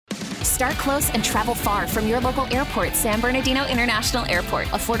Start close and travel far from your local airport, San Bernardino International Airport.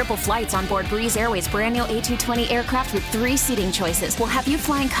 Affordable flights on board Breeze Airways' brand new A220 aircraft with 3 seating choices will have you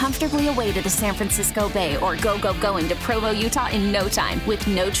flying comfortably away to the San Francisco Bay or going to Provo, Utah in no time. With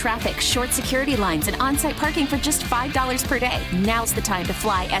no traffic, short security lines, and on-site parking for just $5 per day. Now's the time to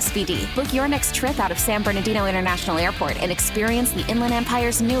fly SBD. Book your next trip out of San Bernardino International Airport and experience the Inland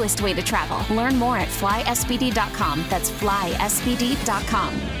Empire's newest way to travel. Learn more at flysbd.com. That's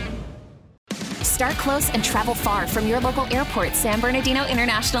flysbd.com. Start close and travel far from your local airport, San Bernardino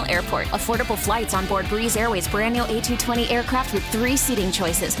International Airport. Affordable flights on board Breeze Airways' brand new A220 aircraft with 3 seating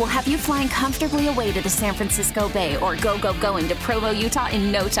choices will have you flying comfortably away to the San Francisco Bay or going to Provo, Utah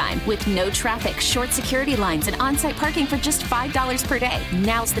in no time. With no traffic, short security lines, and on-site parking for just $5 per day.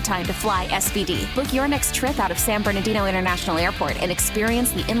 Now's the time to fly SBD. Book your next trip out of San Bernardino International Airport and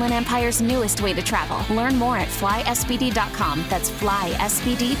experience the Inland Empire's newest way to travel. Learn more at flysbd.com. That's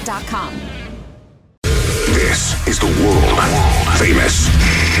flysbd.com. This is the world-famous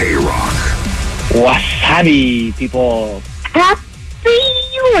K-Rock. Wasabi, people. Happy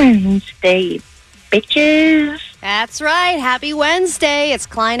Wednesday, bitches. That's right. Happy Wednesday. It's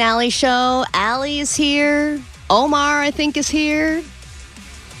Klein Alley Show. Allie is here. Omar, I think, is here.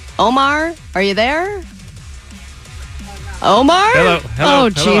 Omar, are you there? Omar? Hello. Oh, Hello,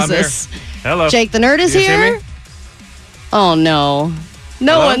 Jesus. I'm here. Hello. Jake the Nerd is You guys hear here? me? Oh, no.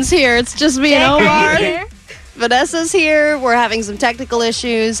 No Hello? one's here. It's just me and Omar. Vanessa's here. We're having some technical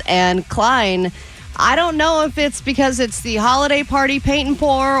issues. And Klein, I don't know if it's because it's the holiday party paint and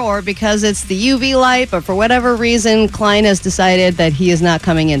pour or because it's the UV light, but for whatever reason, Klein has decided that he is not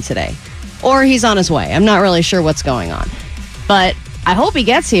coming in today. Or he's on his way. I'm not really sure what's going on. But I hope he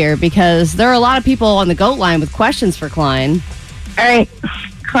gets here because there are a lot of people on the GOAT line with questions for Klein. All right,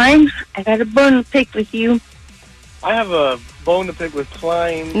 Klein, I got a bone to pick with you. I have a bone to pick with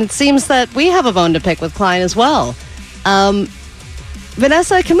Klein. And it seems that we have a bone to pick with Klein as well.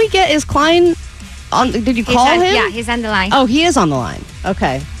 Vanessa, can we get, is Klein on, did you call him? Yeah, he's on the line. Oh, he is on the line.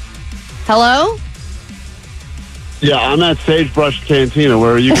 Okay. Hello? Yeah, I'm at Sagebrush Cantina.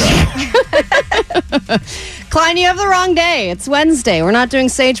 Where are you guys? Klein, you have the wrong day. It's Wednesday. We're not doing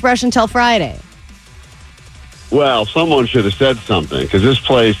Sagebrush until Friday. Well, someone should have said something because this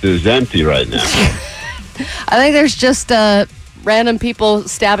place is empty right now. I think there's just random people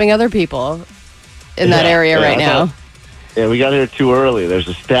stabbing other people in that area right now. Yeah, we got here too early. There's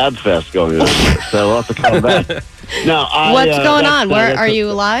a stab fest going on, so we'll have to come back. No, What's going on? Where are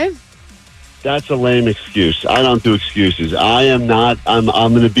you live? That's a lame excuse. I don't do excuses. I am not. I'm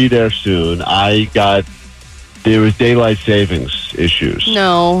going to be there soon. There was daylight savings issues.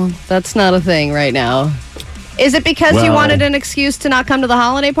 No, that's not a thing right now. Is it because you wanted an excuse to not come to the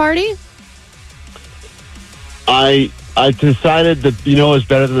holiday party? I decided that, you know, what's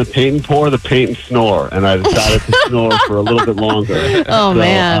better than the paint and pour? The paint and snore. And I decided to snore for a little bit longer. Oh,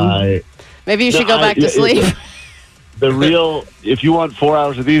 man. Maybe you should go back to sleep. If you want 4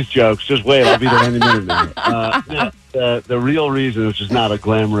 hours of these jokes, just wait. I'll be there any minute now. The real reason, which is not a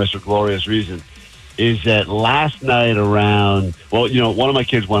glamorous or glorious reason, is that last night around, one of my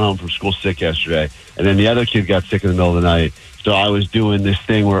kids went home from school sick yesterday, and then the other kid got sick in the middle of the night. So I was doing this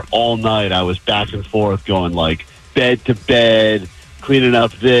thing where all night I was back and forth going like bed to bed, cleaning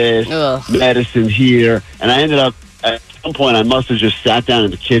up this, medicine here. And I ended up, at some point, I must have just sat down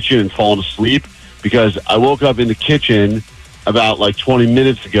in the kitchen and fallen asleep because I woke up in the kitchen about like 20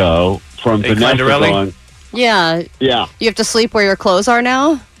 minutes ago from Vanessa going. Yeah. Yeah. You have to sleep where your clothes are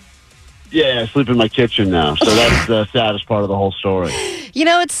now? Yeah, I sleep in my kitchen now. So that's the saddest part of the whole story. You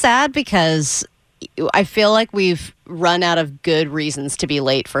know, it's sad because I feel like we've run out of good reasons to be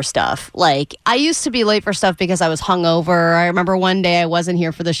late for stuff. Like, I used to be late for stuff because I was hungover. I remember one day I wasn't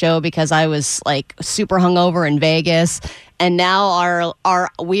here for the show because I was like super hungover in Vegas. And now our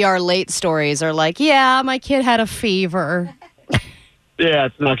we are late stories are like, yeah, my kid had a fever. Yeah,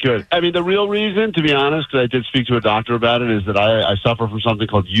 it's not good. I mean, the real reason, to be honest, because I did speak to a doctor about it, is that I suffer from something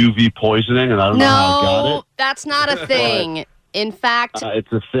called UV poisoning, and I don't know how I got it. No, that's not a thing. In fact,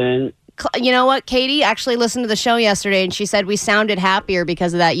 it's a thing. You know what? Katie actually listened to the show yesterday, and she said we sounded happier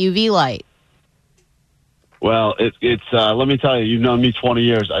because of that UV light. Well, it's let me tell you, you've known me 20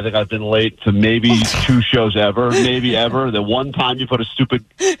 years. I think I've been late to maybe 2 shows ever, maybe ever. The one time you put a stupid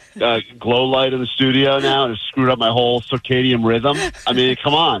glow light in the studio now and it screwed up my whole circadian rhythm. I mean,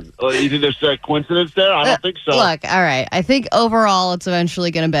 come on. You think there's a coincidence there? I don't think so. Look, all right. I think overall it's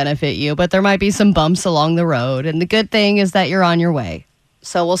eventually going to benefit you, but there might be some bumps along the road. And the good thing is that you're on your way.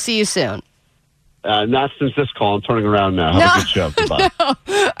 So we'll see you soon. Not since this call. I'm turning around now. Have a good show. Goodbye. No.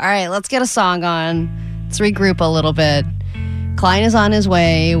 All right, let's get a song on. Let's regroup a little bit. Klein is on his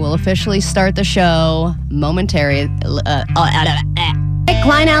way. We'll officially start the show momentarily.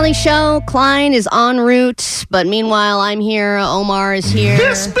 Klein Alley Show. Klein is en route, but meanwhile, I'm here. Omar is here.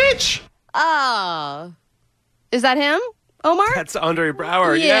 This bitch! Oh. Is that him? Omar? That's Andre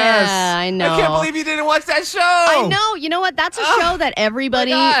Brower, Yeah, yes. I know. I can't believe you didn't watch that show. I know. You know what? That's a show that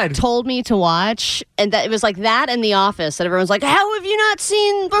everybody told me to watch. And that it was like that and The Office. And everyone's like, how have you not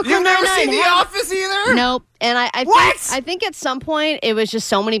seen Brooklyn You've never Nine-Nine? seen The Office either? Nope. And I think at some point it was just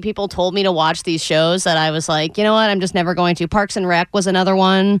so many people told me to watch these shows that I was like, you know what? I'm just never going to. Parks and Rec was another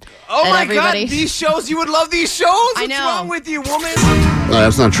one. Oh my everybody... God, these shows, you would love these shows? I know. What's wrong with you, woman? No,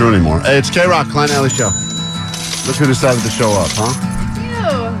 that's not true anymore. Hey, it's K-Rock, Klein Alley Show. Look who decided to show up, huh?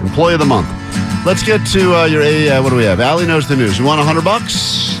 Ew. Employee of the month. Let's get to your, what do we have? Allie knows the news. You want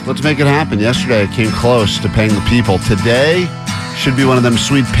 $100? Let's make it happen. Yesterday, it came close to paying the people. Today should be one of them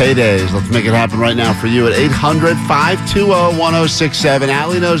sweet paydays. Let's make it happen right now for you at 800-520-1067.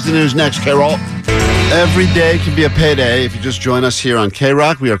 Allie knows the news next. K-Roll. Every day can be a payday. If you just join us here on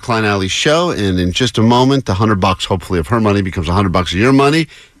K-Rock, we are Klein Alley Show, and in just a moment, the $100, hopefully, of her money becomes $100 of your money.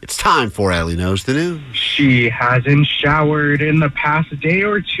 It's time for Allie Knows the News. She hasn't showered in the past day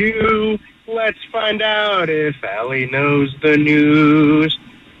or two. Let's find out if Allie knows the news.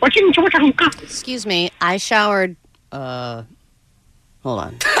 Excuse me. I showered. Hold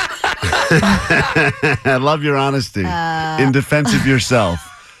on. I love your honesty in defense of yourself.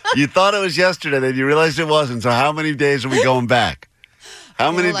 You thought it was yesterday, then you realized it wasn't. So how many days are we going back? How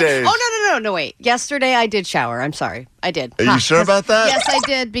many days? Oh, no, wait. Yesterday I did shower. I'm sorry. I did. Are you sure about that? Yes, I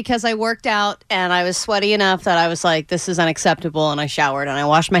did, because I worked out and I was sweaty enough that I was like, this is unacceptable, and I showered and I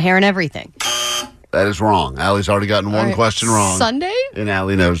washed my hair and everything. That is wrong. Allie's already gotten one question wrong. Sunday? And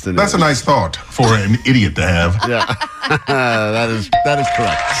Allie knows the news. That's a nice thought for an idiot to have. Yeah. that is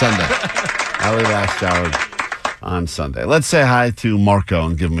correct. Sunday. Allie last showered on Sunday. Let's say hi to Marco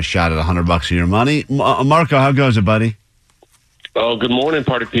and give him a shot at $100 of your money. Marco, how goes it, buddy? Oh, good morning,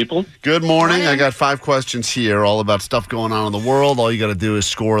 party people. Good morning. I got 5 questions here, all about stuff going on in the world. All you got to do is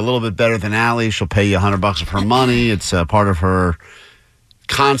score a little bit better than Allie. She'll pay you $100 of her money. It's part of her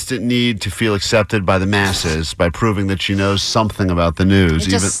constant need to feel accepted by the masses by proving that she knows something about the news.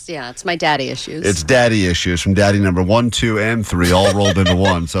 It's my daddy issues. It's daddy issues from daddy number 1, 2, and 3, all rolled into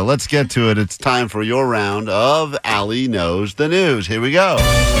one. So let's get to it. It's time for your round of Allie Knows the News. Here we go.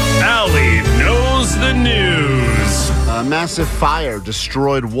 Allie knows the news. A massive fire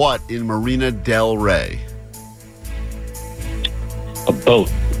destroyed what in Marina del Rey? A boat.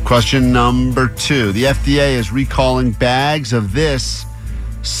 Question number 2. The FDA is recalling bags of this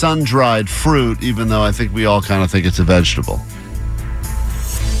sun-dried fruit, even though I think we all kind of think it's a vegetable.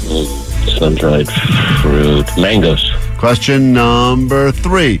 Sun-dried fruit. Mangoes. Question number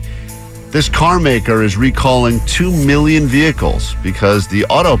 3. This car maker is recalling 2 million vehicles because the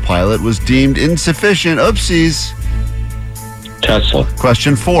autopilot was deemed insufficient. Oopsies. Tesla.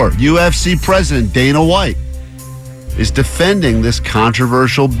 Question 4. UFC president Dana White is defending this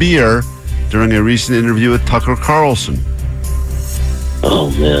controversial beer during a recent interview with Tucker Carlson.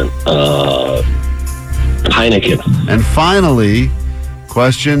 Oh, man. Heineken. And finally,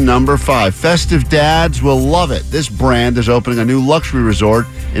 question number 5. Festive dads will love it. This brand is opening a new luxury resort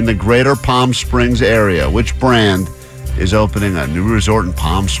in the greater Palm Springs area. Which brand is opening a new resort in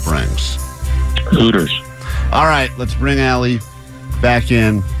Palm Springs? Hooters. All right, let's bring Allie back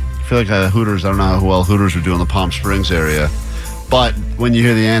in. I feel like Hooters, I don't know how well Hooters would do in the Palm Springs area. But when you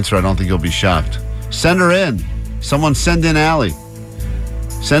hear the answer, I don't think you'll be shocked. Send her in. Someone send in Allie.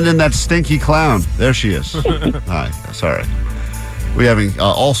 Send in that stinky clown. There she is. Hi. Sorry. We're having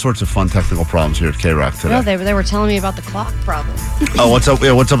all sorts of fun technical problems here at K-Rock today. No, they were telling me about the clock problem. Oh, what's up?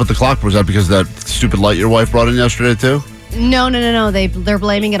 Yeah, what's up with the clock? Was that because of that stupid light your wife brought in yesterday, too? No. They're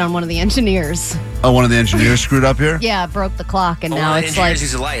blaming it on one of the engineers. Oh, one of the engineers screwed up here? Yeah, broke the clock, and now it's like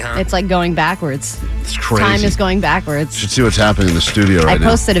it's like going backwards. It's crazy. Time is going backwards. You should see what's happening in the studio right now.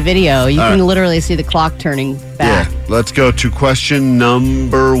 I posted a video. You can literally see the clock turning back. Yeah, let's go to question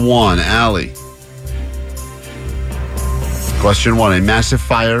number 1. Allie. Question 1. A massive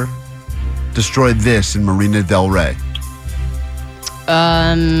fire destroyed this in Marina del Rey.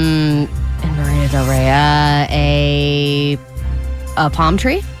 In Marina del Rey, a palm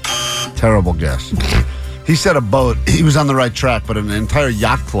tree? Terrible guess. He said a boat. He was on the right track, but an entire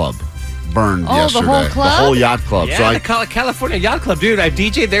yacht club burned Oh, the yesterday. whole club? The whole yacht club. Yeah, So I the California Yacht Club, dude. I've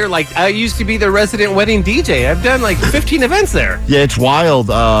DJ'd there. Like, I used to be the resident wedding DJ. I've done like 15 events there. Yeah, it's wild.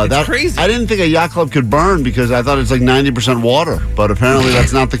 It's crazy. I didn't think a yacht club could burn because I thought it's like 90% water, but apparently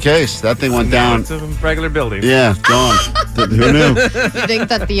that's not the case. That thing went Now down. it's a regular building. Yeah, gone. Who knew? You think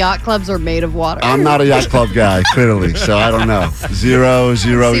that the yacht clubs are made of water? I'm not a yacht club guy, clearly, so I don't know. 0-0. We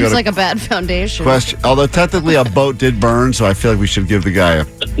Seems got like a bad foundation. question. Although technically a boat did burn, so I feel like we should give the guy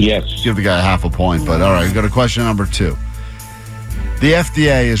a half a point. But all right, we go to question number 2. The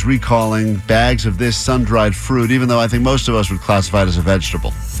FDA is recalling bags of this sun-dried fruit, even though I think most of us would classify it as a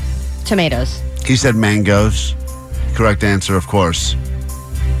vegetable. Tomatoes. He said mangoes. Correct answer, of course,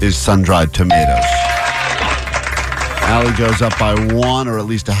 is sun-dried tomatoes. Allie goes up by 1, or at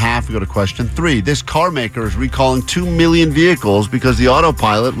least a half. We go to question 3. This car maker is recalling 2 million vehicles because the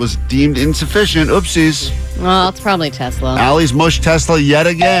autopilot was deemed insufficient. Oopsies. Well, it's probably Tesla. Allie's mushed Tesla yet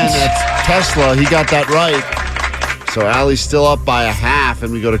again. That's Tesla. He got that right. So Allie's still up by a half,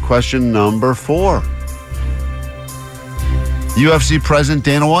 and we go to question number 4. UFC President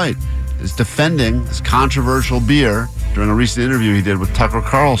Dana White is defending this controversial beer during a recent interview he did with Tucker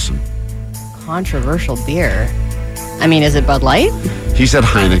Carlson. Controversial beer. I mean, is it Bud Light? He said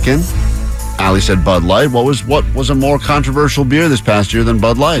Heineken. Allie said Bud Light. What was a more controversial beer this past year than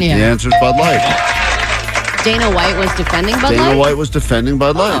Bud Light? Yeah. The answer is Bud Light. Dana White was defending Bud Light? Dana White was defending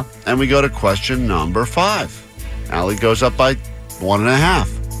Bud Light. Oh. And we go to question number 5. Allie goes up by 1.5.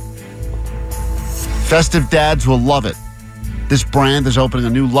 Festive dads will love it. This brand is opening a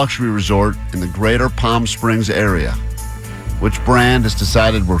new luxury resort in the greater Palm Springs area. Which brand has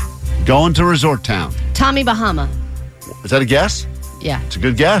decided we're going to Resort Town? Tommy Bahama. Is that a guess? Yeah. It's a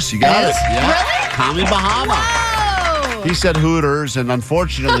good guess. You got it. Yeah. Really? Tommy Bahama. Whoa! He said Hooters, and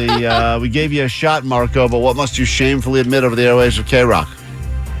unfortunately, we gave you a shot, Marco, but what must you shamefully admit over the airwaves of K-Rock?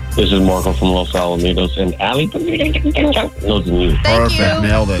 This is Marco from Los Alamitos, and Allie knows the news. Perfect.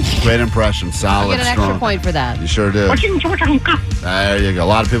 Nailed it. Great impression. Solid, You get an strong. extra point for that. You sure do. There you go. A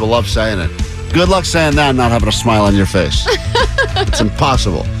lot of people love saying it. Good luck saying that and not having a smile on your face. It's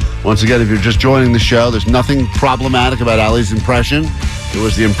impossible. Once again, if you're just joining the show, there's nothing problematic about Allie's impression. It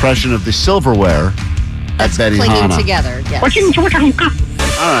was the impression of the silverware at Benny Clinging Hanna. together, yes.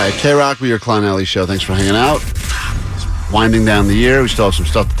 All right, K-Rock, we your Klein Alley Show. Thanks for hanging out. It's winding down the year. We still have some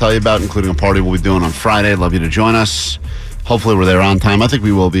stuff to tell you about, including a party we'll be doing on Friday. I'd love you to join us. Hopefully we're there on time. I think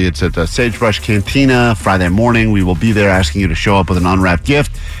we will be. It's at Sagebrush Cantina Friday morning. We will be there asking you to show up with an unwrapped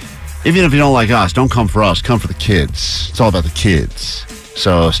gift. Even if you don't like us, don't come for us. Come for the kids. It's all about the kids.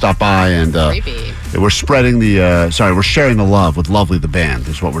 So stop by and we're spreading we're sharing the love with Lovely the band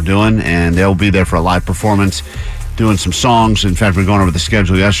is what we're doing, and they'll be there for a live performance, doing some songs. In fact, we're going over the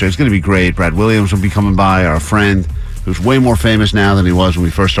schedule yesterday. It's going to be great. Brad Williams will be coming by, our friend, who's way more famous now than he was when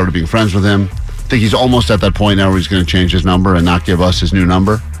we first started being friends with him. I think he's almost at that point now where he's going to change his number and not give us his new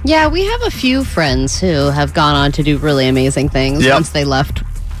number. Yeah, we have a few friends who have gone on to do really amazing things once they left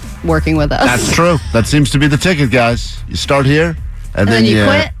working with us. That's true. That seems to be the ticket, guys. You start here. And then you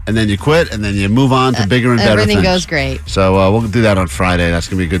quit. And then you quit, and then you move on to bigger and better things. Everything goes great. So we'll do that on Friday. That's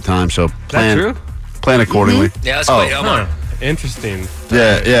going to be a good time. So plan accordingly. Mm-hmm. Yeah, that's great, Omar. Interesting.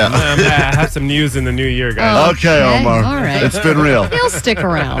 Yeah. I have some news in the new year, guys. Okay, Omar. All right. It's been real. He'll stick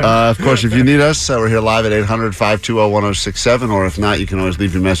around. Of course, if you need us, we're here live at 800-520-1067, or if not, you can always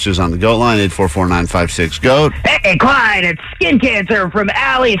leave your messages on the GOAT line, 844-956-GOAT. Hey, Clyde, it's Skin Cancer from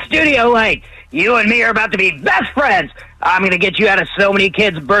Alley Studio Light. You and me are about to be best friends. I'm going to get you out of so many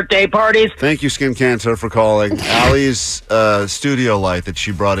kids' birthday parties. Thank you, Skin Cancer, for calling. Allie's studio light that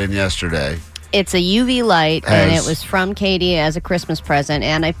she brought in yesterday. It's a UV light, and it was from Katie as a Christmas present,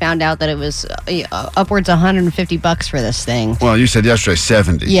 and I found out that it was upwards of $150 for this thing. Well, you said yesterday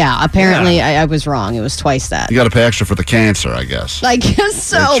 70. Yeah, apparently I was wrong. It was twice that. You got to pay extra for the cancer, I guess. I guess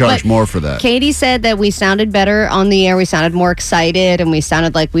so. They charge more for that. Katie said that we sounded better on the air. We sounded more excited, and we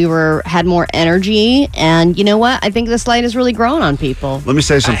sounded like we had more energy. And you know what? I think this light has really grown on people. Let me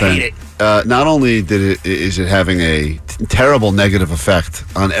say something. I hate it. Not only is it having a terrible negative effect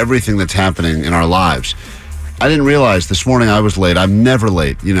on everything that's happening in our lives. I didn't realize this morning I was late. I'm never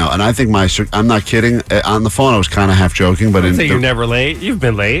late, and I think I'm not kidding. On the phone, I was kind of half joking, but You're never late. You've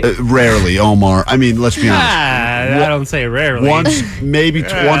been late. Rarely, Omar. I mean, let's be honest. I don't say rarely. Once,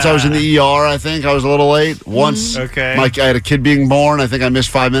 once I was in the ER, I think I was a little late. Once, I had a kid being born. I think I missed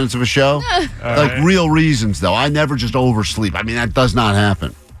 5 minutes of a show. Real reasons, though. I never just oversleep. I mean, that does not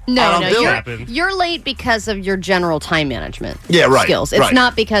happen. No, do it. you're late because of your general time management skills. It's right.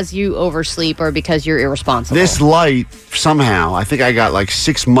 not because you oversleep or because you're irresponsible. This light, somehow, I think I got like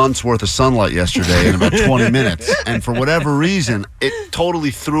 6 months worth of sunlight yesterday in about 20 minutes. And for whatever reason, it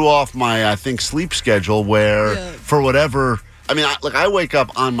totally threw off my, I think, sleep schedule where for whatever... I mean, I wake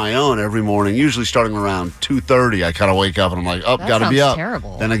up on my own every morning, usually starting around 2:30. I kind of wake up and I'm like, got to be up.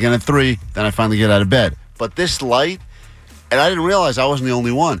 Terrible. Then again at 3, then I finally get out of bed. But this light, and I didn't realize I wasn't the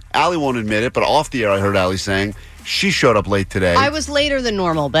only one. Allie won't admit it, but off the air I heard Allie saying she showed up late today. I was later than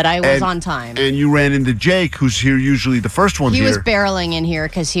normal, but I was on time. And you ran into Jake, who's here usually the first one He here. was barreling in here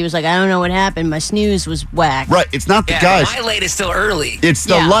because he was like, I don't know what happened. My snooze was whacked. Right, it's not the guys. My late is still early. It's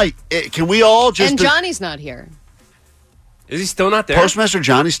the light. Can we all just... And Johnny's not here. Is he still not there? Postmaster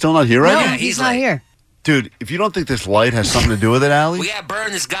Johnny's still not here right now? Yeah, he's not here. Dude, if you don't think this light has something to do with it, Allie, We gotta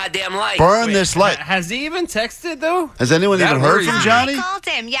burn this goddamn light. burn this light. Has he even texted, though? Has anyone That even heard worries from me. Johnny? I called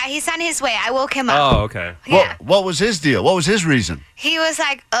him. Yeah, he's on his way. I woke him up. Oh, okay. Yeah. What was his deal? What was his reason? He was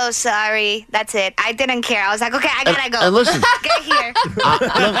like, "Oh, sorry. That's it. I didn't care." I was like, "Okay, I gotta go." and listen. Get here.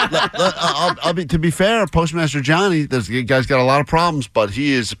 I'll be, to be fair, Postmaster Johnny, this guy's got a lot of problems, but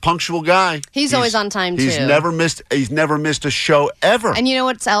he is a punctual guy. He's always on time, He's too. never missed a show ever. And you know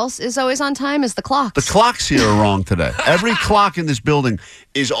what else is always on time? Is the clocks. The clocks here are wrong today. Every clock in this building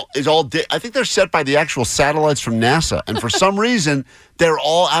is all. I think they're set by the actual satellites from NASA, and for some reason, they're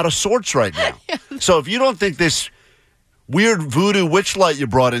all out of sorts right now. So if you don't think this weird voodoo witch light you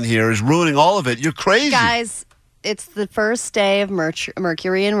brought in here is ruining all of it, you're crazy. Guys, it's the first day of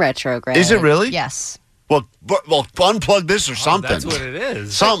Mercury in retrograde. Is it really? Yes. Well, unplug this or something. That's what it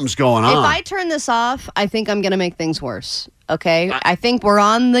is. Something's going on. If I turn this off, I think I'm going to make things worse. Okay? I think we're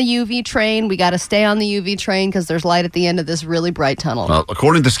on the UV train. We got to stay on the UV train because there's light at the end of this really bright tunnel. Well,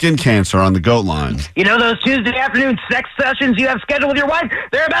 according to Skin Cancer on the GOAT line. You know those Tuesday afternoon sex sessions you have scheduled with your wife?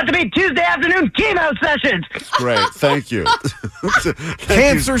 They're about to be Tuesday afternoon chemo sessions. Great. Thank you.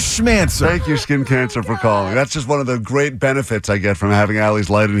 Cancer schmancer. Thank you, Skin Cancer, for calling. That's just one of the great benefits I get from having Allie's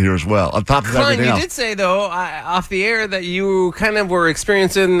light in here as well. On top of Klein, everything you else. did say, though, off the air that you kind of were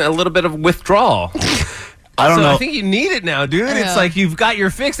experiencing a little bit of withdrawal. I don't know. I think you need it now, dude. Yeah. It's like you've got your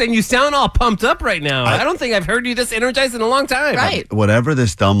fix and you sound all pumped up right now. I don't think I've heard you this energized in a long time. Right. Whatever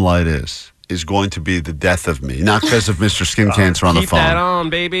this dumb light is going to be the death of me. Not because of Mr. Skin Cancer on the Keep phone. that on,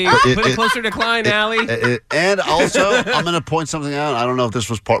 baby. Put it closer to Klein, Allie. And also, I'm going to point something out. I don't know if this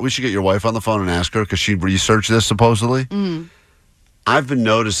was part. We should get your wife on the phone and ask her because she researched this supposedly. I've been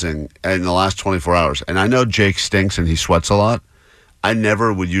noticing in the last 24 hours, and I know Jake stinks and he sweats a lot. I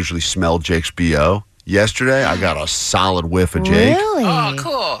never would usually smell Jake's BO. Yesterday, I got a solid whiff of Jake. Really? Oh,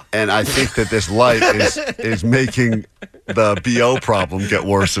 cool. And I think that this light is making the BO problem get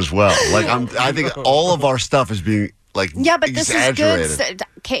worse as well. Like I think all of our stuff is being like Yeah, but this exaggerated. is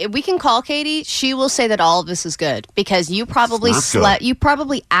good. We can call Katie. She will say that all of this is good because you probably It's not slept. good. You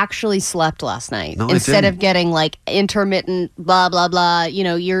probably actually slept last night No, I instead didn't. of getting like intermittent blah blah blah. You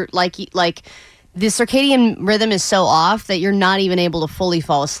know, you're like the circadian rhythm is so off that you're not even able to fully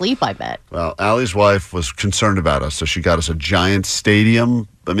fall asleep. I bet. Well, Allie's wife was concerned about us, so she got us a giant stadium.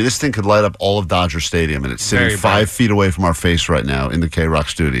 I mean, this thing could light up all of Dodger Stadium, and it's sitting Very 5 feet away from our face right now in the K-Rock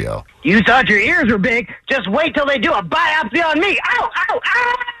studio. You thought your ears were big. Just wait till they do a biopsy on me. Ow, ow,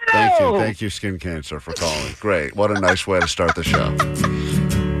 ow! Thank you, Skin Cancer, for calling. Great. What a nice way to start the show.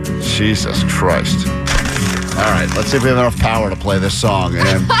 Jesus Christ. All right, let's see if we have enough power to play this song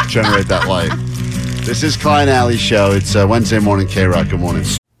and generate that light. This is Klein Alley Show. It's Wednesday morning, K-Rock. Good morning.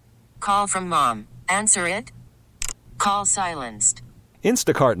 Call from mom. Answer it. Call silenced.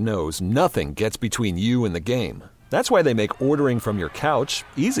 Instacart knows nothing gets between you and the game. That's why they make ordering from your couch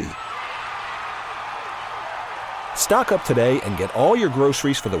easy. Stock up today and get all your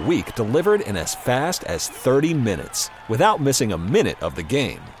groceries for the week delivered in as fast as 30 minutes without missing a minute of the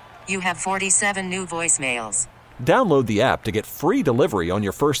game. You have 47 new voicemails. Download the app to get free delivery on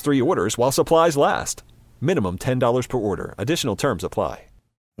your first 3 orders while supplies last. Minimum $10 per order. Additional terms apply.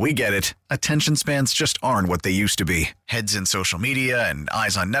 We get it. Attention spans just aren't what they used to be. Heads in social media and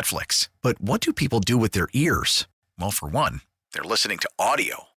eyes on Netflix. But what do people do with their ears? Well, for one, they're listening to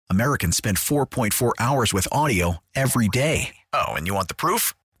audio. Americans spend 4.4 hours with audio every day. Oh, and you want the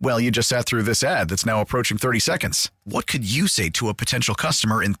proof? Well, you just sat through this ad that's now approaching 30 seconds. What could you say to a potential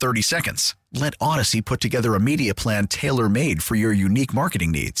customer in 30 seconds? Let Odyssey put together a media plan tailor-made for your unique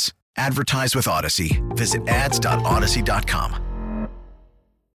marketing needs. Advertise with Odyssey. Visit ads.odyssey.com.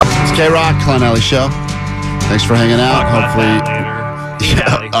 It's K-Rock, Klein Alley Show. Thanks for hanging out. Hopefully.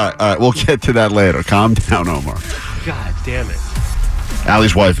 All right. We'll get to that later. Calm down, Omar. God damn it.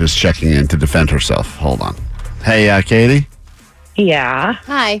 Allie's wife is checking in to defend herself. Hold on. Hey, Katie? Yeah.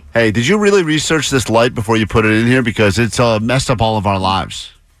 Hi. Hey, did you really research this light before you put it in here? Because it's messed up all of our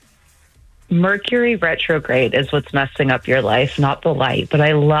lives. Mercury retrograde is what's messing up your life, not the light. But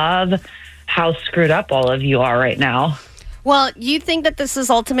I love how screwed up all of you are right now. Well, you think that this is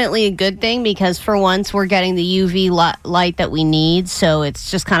ultimately a good thing because for once we're getting the UV light that we need, so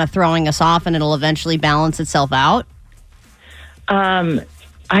it's just kind of throwing us off and it'll eventually balance itself out?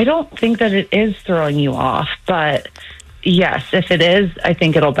 I don't think that it is throwing you off, but yes, if it is, I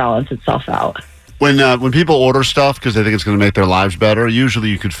think it'll balance itself out. When people order stuff because they think it's going to make their lives better, usually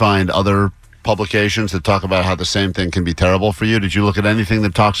you could find other publications that talk about how the same thing can be terrible for you. Did you look at anything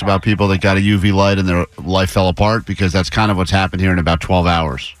that talks about people that got a UV light and their life fell apart? Because that's kind of what's happened here in about 12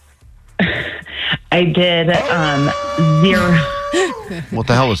 hours. I did zero. What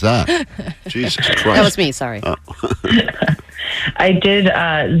the hell was that? Jesus Christ. That was me, sorry. Oh. I did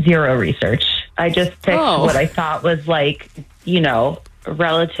zero research. I just picked what I thought was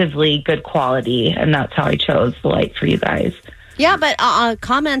relatively good quality, and that's how I chose the light for you guys. Yeah, but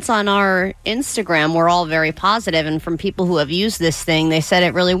comments on our Instagram were all very positive, and from people who have used this thing, they said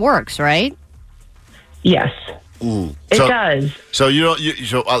it really works, right? Yes. It does. So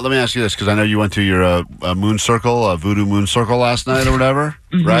let me ask you this, because I know you went to your moon circle, voodoo moon circle last night or whatever,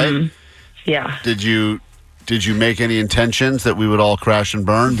 right? Yeah. Did you make any intentions that we would all crash and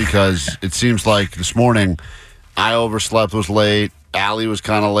burn? Because it seems like this morning I overslept, was late. Allie was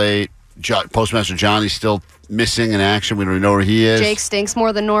kind of late. Postmaster Johnny's still missing in action. We don't even know where he is. Jake stinks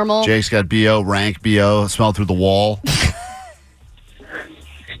more than normal. Jake's got BO, rank BO, smelled through the wall.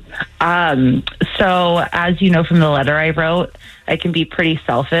 So as you know from the letter I wrote, I can be pretty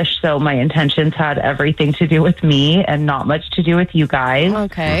selfish. So my intentions had everything to do with me and not much to do with you guys.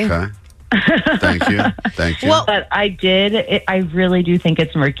 Okay. Thank you. Well, but I really do think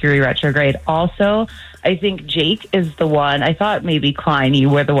it's Mercury retrograde. Also, I think Jake is the one. I thought maybe Klein, you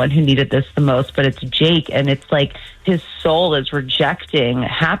were the one who needed this the most, but it's Jake, and it's like his soul is rejecting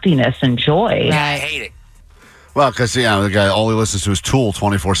happiness and joy. Yeah, I hate it. Well, because the guy only listens to his Tool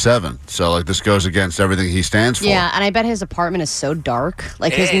 24/7, so this goes against everything he stands for. Yeah, and I bet his apartment is so dark.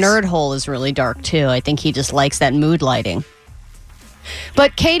 His nerd hole is really dark too. I think he just likes that mood lighting.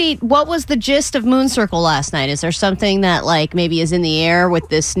 But Katie, what was the gist of Moon Circle last night? Is there something that maybe is in the air with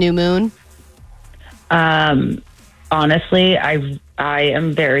this new moon? Honestly, I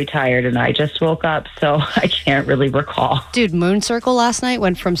am very tired and I just woke up, so I can't really recall. Dude, Moon Circle last night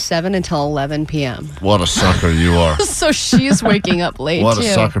went from 7 until 11 p.m. What a sucker you are. So she's waking up late, What too.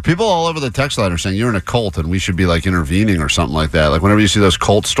 a sucker. People all over the text line are saying you're in a cult and we should be intervening or something like that. Whenever you see those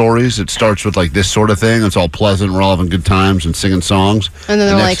cult stories, it starts with this sort of thing. It's all pleasant. We're all having good times and singing songs. And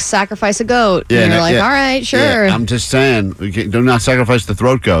then they're sacrifice a goat. Yeah, and you're all right, sure. Yeah, I'm just saying, do not sacrifice the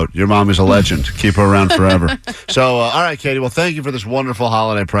throat goat. Your mom is a legend. Keep her around forever. So, all right, Katie. Well, thank you for this wonderful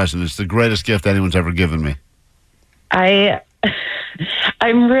holiday present. It's the greatest gift anyone's ever given me. I'm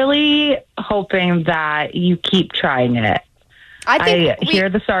really hoping that you keep trying it. I hear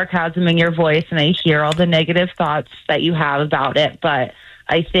the sarcasm in your voice and I hear all the negative thoughts that you have about it, but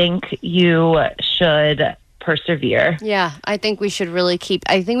I think you should persevere. Yeah, I think we should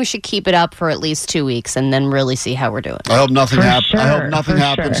keep it up for at least 2 weeks and then really see how we're doing. I hope nothing happens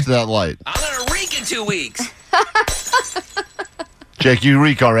to that light. I'm going to reek in 2 weeks. Jake, you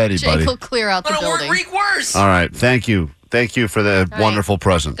reek already, buddy. Jake will clear out the building. Reek worse. All right, thank you. Thank you for the wonderful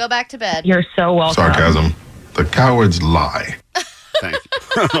present. Go back to bed. You're so welcome. Sarcasm. The cowards lie. Thank you.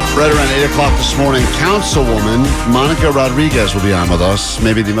 Right around 8 o'clock this morning, Councilwoman Monica Rodriguez will be on with us.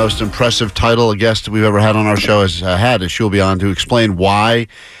 Maybe the most impressive title a guest we've ever had on our show has had. She'll be on to explain why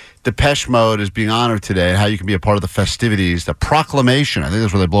Depeche Mode is being honored today and how you can be a part of the festivities. The proclamation, I think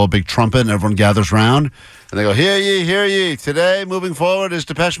that's where they blow a big trumpet and everyone gathers around. And they go, hear ye, hear ye. Today, moving forward, is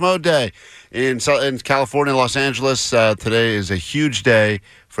Depeche Mode Day. In California, Los Angeles, today is a huge day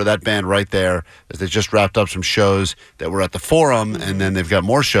for that band right there, as they just wrapped up some shows that were at the Forum, and then they've got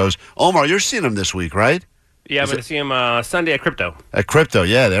more shows. Omar, you're seeing them this week, right? Yeah, I'm going to see them Sunday at Crypto. At Crypto,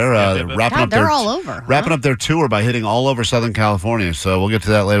 yeah. They're wrapping up they're all over. Wrapping up their tour by hitting all over Southern California. So we'll get to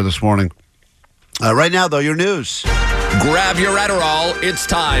that later this morning. Right now, though, your news. Grab your Adderall. It's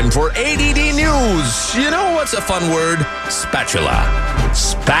time for ADD News. You know what's a fun word? Spatula.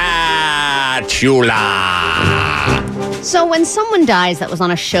 Spatula. So when someone dies that was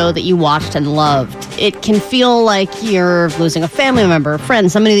on a show that you watched and loved, it can feel like you're losing a family member, a friend,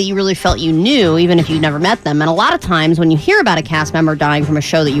 somebody that you really felt you knew, even if you never met them. And a lot of times when you hear about a cast member dying from a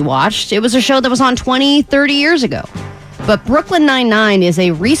show that you watched, it was a show that was on 20, 30 years ago. But Brooklyn Nine-Nine is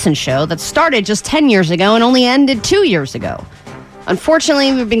a recent show that started just 10 years ago and only ended 2 years ago.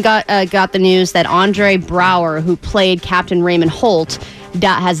 Unfortunately, we've got the news that Andre Braugher, who played Captain Raymond Holt,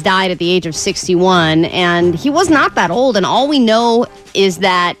 has died at the age of 61, and he was not that old, and all we know is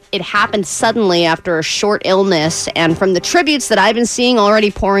that it happened suddenly after a short illness. And from the tributes that I've been seeing already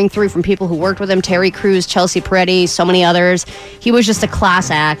pouring through from people who worked with him, Terry Crews, Chelsea Peretti, so many others, he was just a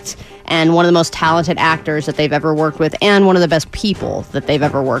class act and one of the most talented actors that they've ever worked with, and one of the best people that they've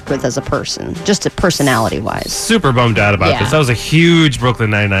ever worked with as a person, just personality-wise. Super bummed out about this. I was a huge Brooklyn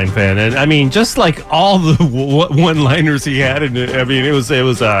Nine-Nine fan, and I mean, just like all the one-liners he had, and I mean, it was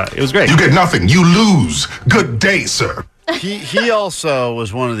great. You get nothing. You lose. Good day, sir. He also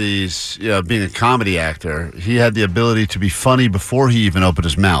was one of these, being a comedy actor, he had the ability to be funny before he even opened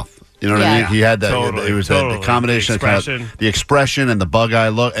his mouth. You know what I mean? He had that. Totally, it was the combination of the expression and the bug-eye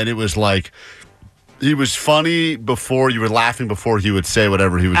look, and it was like he was funny before you were laughing before he would say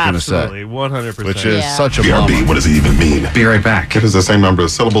whatever he was going to say. Absolutely, 100%. Which is such a BRB, bummer. what does it even mean? Be right back. It is the same number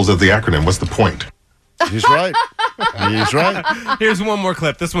of syllables as the acronym. What's the point? He's right. He's right. Here's one more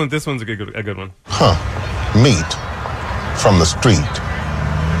clip. This one's a good one. Meat from the street.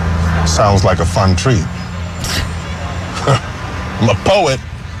 Sounds like a fun treat. I'm a poet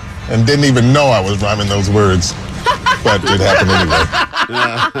and didn't even know I was rhyming those words. But it happened anyway.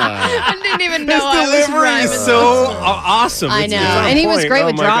 I didn't even know His delivery is so awesome. I know. And he was great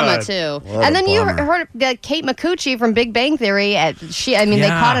with drama, too. What and a then you bummer. heard Kate Micucci from Big Bang Theory. They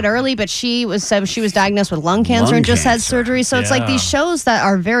caught it early, but she was diagnosed with lung cancer and just had surgery. So it's like these shows that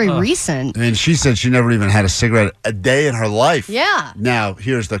are very recent. And she said she never even had a cigarette a day in her life. Yeah. Now,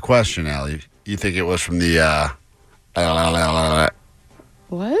 here's the question, Allie. You think it was from the...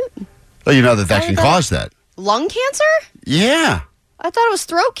 What? Well, you know that can cause that. Lung cancer? Yeah. I thought it was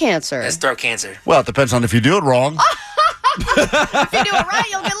throat cancer. It's throat cancer. Well, it depends on if you do it wrong. If you do it right,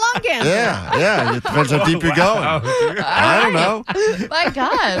 you'll get lung cancer. Yeah. It depends how deep you're going. I don't know. My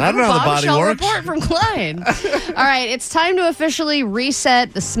God. I don't know how the body Bombshell works. report from Klein. All right, it's time to officially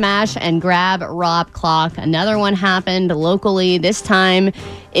reset the smash and grab Rob clock. Another one happened locally. This time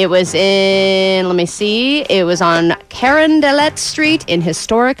it was it was on Carondelet Street in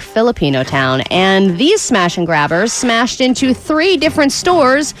historic Filipino town. And these smash and grabbers smashed into 3 different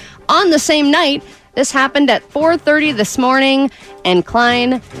stores on the same night. This happened at 4:30 this morning, and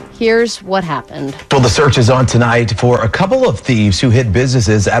Klein, here's what happened. Well, the search is on tonight for a couple of thieves who hit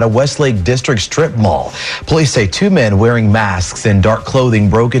businesses at a Westlake District strip mall. Police say 2 men wearing masks and dark clothing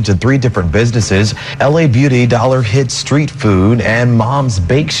broke into 3 different businesses: LA Beauty, Dollar Hit Street Food, and Mom's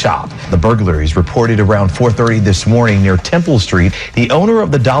Bake Shop. The burglaries reported around 4:30 this morning near Temple Street. The owner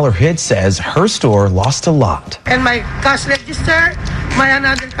of the Dollar Hit says her store lost a lot. And my cash register, my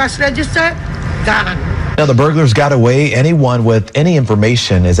another cash register, gone. Now, the burglars got away. Anyone with any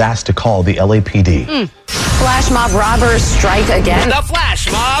information is asked to call the LAPD. Flash mob robbers strike again. The Flash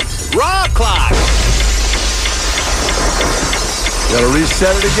Mob Rob Clock. Gotta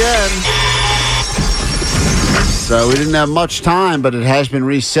reset it again. So we didn't have much time, but it has been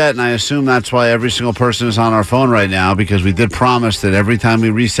reset, and I assume that's why every single person is on our phone right now, because we did promise that every time we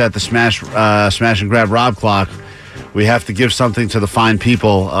reset the smash and grab Rob clock, we have to give something to the fine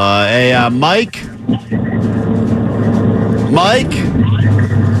people. Mike? Mike?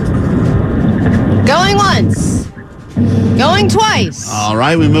 Going once. Going twice. All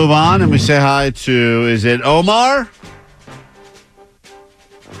right, we move on and we say hi to, is it Omar?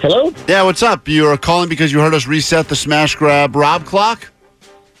 Hello? Yeah, what's up? You are calling because you heard us reset the smash grab Rob clock?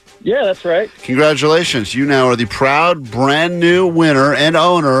 Yeah, that's right. Congratulations. You now are the proud, brand new winner and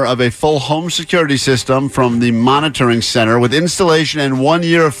owner of a full home security system from the Monitoring Center with installation and 1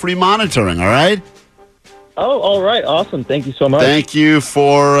 year of free monitoring, all right? Oh, all right. Awesome. Thank you so much. Thank you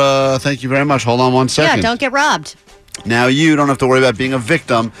very much. Hold on one second. Yeah, don't get robbed. Now you don't have to worry about being a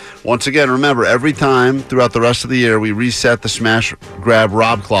victim. Once again, remember, every time throughout the rest of the year we reset the smash, grab,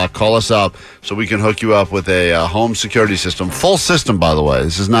 Rob clock, call us up so we can hook you up with a home security system. Full system, by the way.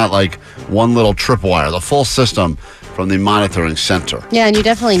 This is not like one little tripwire. The full system from the Monitoring Center. Yeah, and you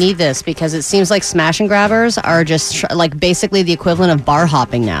definitely need this because it seems like smash and grabbers are just like basically the equivalent of bar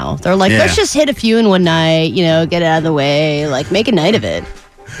hopping now. They're like, let's just hit a few in one night, get it out of the way, like make a night of it.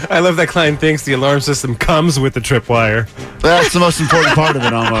 I love that Klein thinks the alarm system comes with the tripwire. That's the most important part of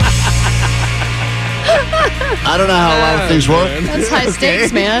it, almost. I don't know how a lot of things work. That's high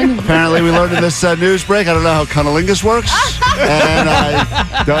stakes, man. Apparently, we learned in this news break. I don't know how cunnilingus works, and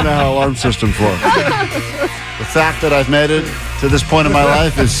I don't know how alarm systems work. The fact that I've made it to this point in my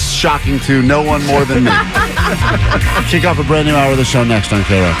life is shocking to no one more than me. Kick off a brand new hour of the show next on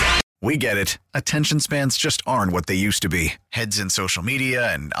KROC. We get it. Attention spans just aren't what they used to be. Heads in social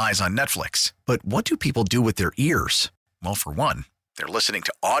media and eyes on Netflix. But what do people do with their ears? Well, for one, they're listening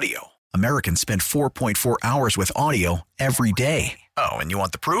to audio. Americans spend 4.4 hours with audio every day. Oh, and you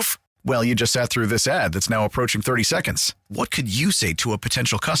want the proof? Well, you just sat through this ad that's now approaching 30 seconds. What could you say to a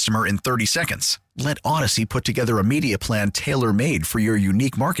potential customer in 30 seconds? Let Odyssey put together a media plan tailor-made for your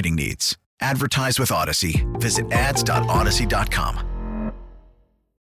unique marketing needs. Advertise with Odyssey. Visit ads.odyssey.com.